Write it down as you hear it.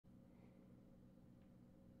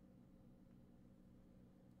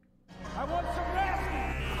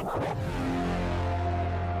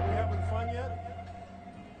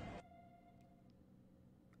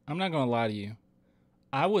I'm not gonna lie to you.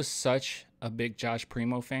 I was such a big Josh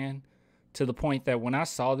Primo fan to the point that when I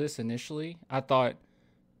saw this initially, I thought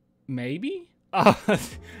maybe.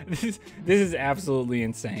 This is absolutely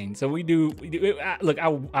insane. So look,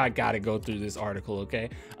 I gotta go through this article, okay?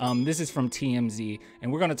 This is from TMZ,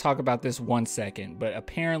 and we're gonna talk about this 1 second. But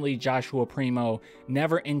apparently, Joshua Primo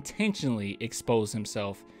never intentionally exposed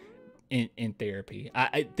himself in therapy.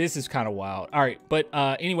 This is kind of wild. All right, but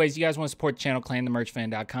anyways, you guys want to support the channel,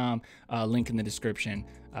 clanthemerchfan.com, link in the description.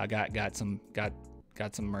 Got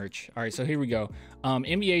some merch. All right, so here we go.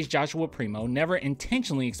 NBA's Joshua Primo never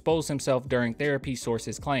intentionally exposed himself during therapy,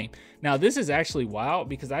 sources claim. Now, this is actually wild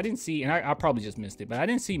because I didn't see, and I probably just missed it, but I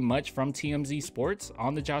didn't see much from TMZ Sports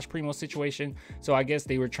on the Josh Primo situation. So I guess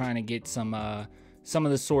they were trying to get some of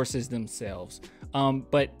the sources themselves.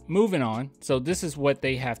 But moving on, so this is what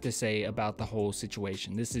they have to say about the whole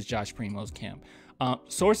situation. This is Josh Primo's camp.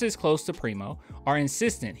 Sources close to Primo are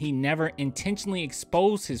insistent he never intentionally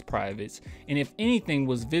exposed his privates, and if anything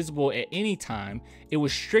was visible at any time, it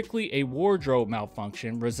was strictly a wardrobe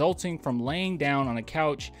malfunction resulting from laying down on a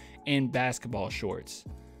couch in basketball shorts.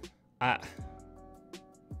 I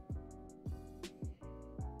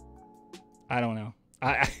don't know.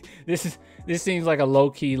 This seems like a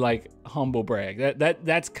low-key, like, humble brag.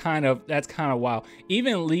 That's kind of wild.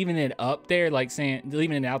 Even leaving it up there, like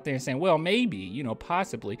leaving it out there and saying, well, maybe, you know,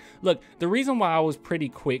 possibly. Look, the reason why I was pretty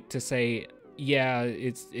quick to say, yeah,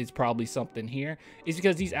 it's probably something here, is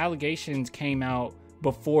because these allegations came out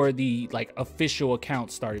before the like official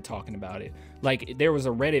account started talking about it. Like, there was a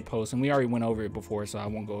Reddit post, and we already went over it before, so I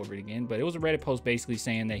won't go over it again, but it was a Reddit post basically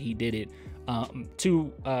saying that he did it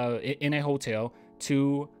in a hotel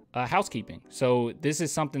to housekeeping. So this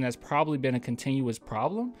is something that's probably been a continuous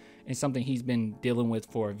problem and something he's been dealing with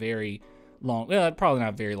for a very long, well, probably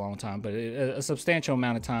not a very long time, but a substantial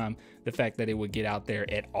amount of time, the fact that it would get out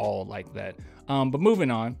there at all like that. But moving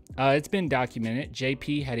on, it's been documented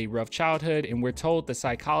JP had a rough childhood, and we're told the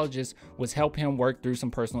psychologist was helping him work through some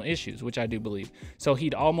personal issues, which I do believe. So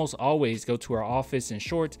he'd almost always go to our office in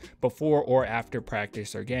shorts before or after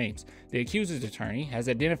practice or games. The accuser's attorney has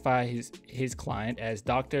identified his client as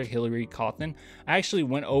Dr. Hillary Cawthon. I actually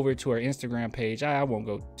went over to her Instagram page. I won't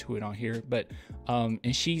go to it on here, but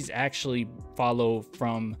and she's actually followed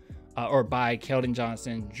from or by Keldon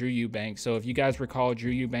Johnson, Drew Eubanks. So if you guys recall,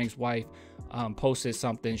 Drew Eubanks' wife posted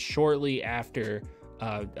something shortly after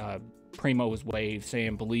Primo was waived,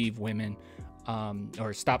 saying "believe women"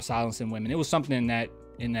 or "stop silencing women." It was something in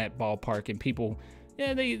that ballpark, and people,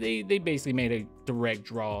 yeah, they basically made a direct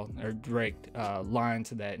draw or direct line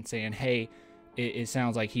to that and saying, hey, it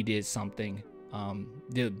sounds like he did something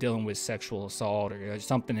dealing with sexual assault or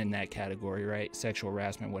something in that category, right? Sexual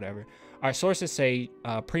harassment, whatever. Our sources say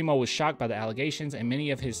Primo was shocked by the allegations, and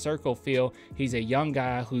many of his circle feel he's a young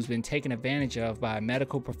guy who's been taken advantage of by a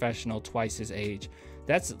medical professional twice his age.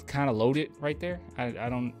 That's kind of loaded right there. I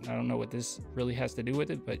don't know what this really has to do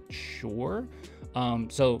with it, but sure.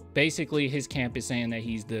 So basically his camp is saying that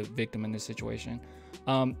he's the victim in this situation.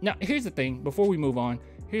 Now here's the thing, before we move on,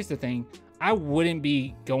 here's the thing. I wouldn't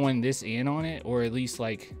be going this in on it, or at least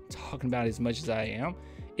like talking about it as much as I am,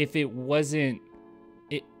 if it wasn't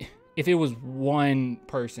if it was one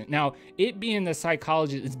person. Now, it being the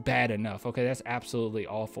psychologist is bad enough, okay? That's absolutely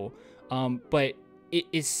awful. But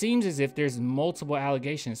it seems as if there's multiple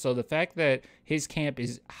allegations. So the fact that his camp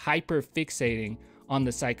is hyper fixating on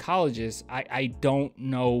the psychologist, I don't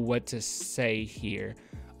know what to say here.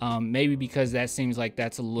 Maybe because that seems like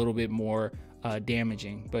that's a little bit more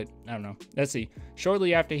damaging, but I don't know. Let's see.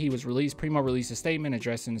 Shortly after he was released, Primo released a statement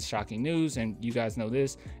addressing the shocking news, and you guys know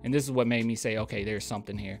this, and this is what made me say, okay, there's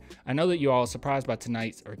something here. I know that you all are surprised by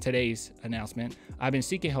today's announcement. I've been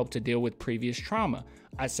seeking help to deal with previous trauma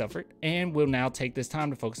I suffered, and will now take this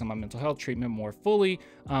time to focus on my mental health treatment more fully.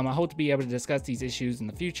 I hope to be able to discuss these issues in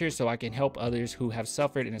the future so I can help others who have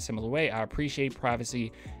suffered in a similar way. I appreciate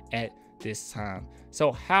privacy at this time.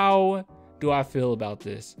 So how do I feel about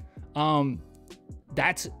this?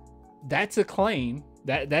 That's a claim.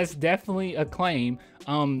 That's definitely a claim.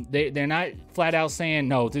 They're not flat out saying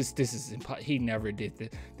no, this is he never did this.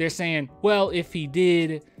 They're saying, well, if he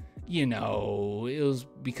did, you know, it was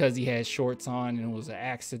because he had shorts on and it was an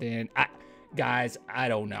accident. Guys, I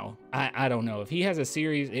don't know. I don't know if he has a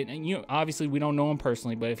serious, and you know, obviously we don't know him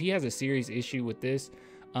personally, but if he has a serious issue with this,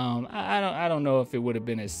 I don't know if it would have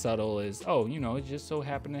been as subtle as, oh, you know, it just so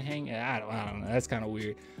happened to hang. I don't know. That's kind of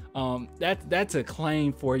weird. That's a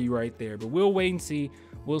claim for you right there, but we'll wait and see.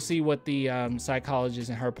 We'll see what the psychologist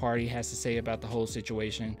and her party has to say about the whole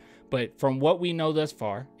situation. But from what we know thus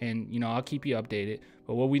far, and you know, I'll keep you updated,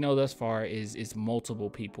 but what we know thus far is multiple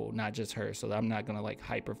people, not just her. So I'm not gonna like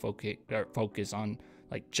hyper focus on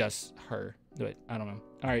like just her. But I don't know.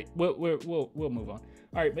 All right, we'll move on.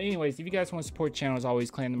 All right, but anyways, if you guys want to support the channel, as always,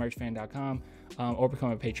 clanthemerchfan.com, or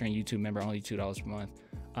become a Patreon YouTube member, only $2 per month.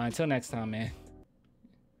 Until next time, man.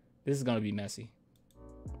 This is gonna be messy.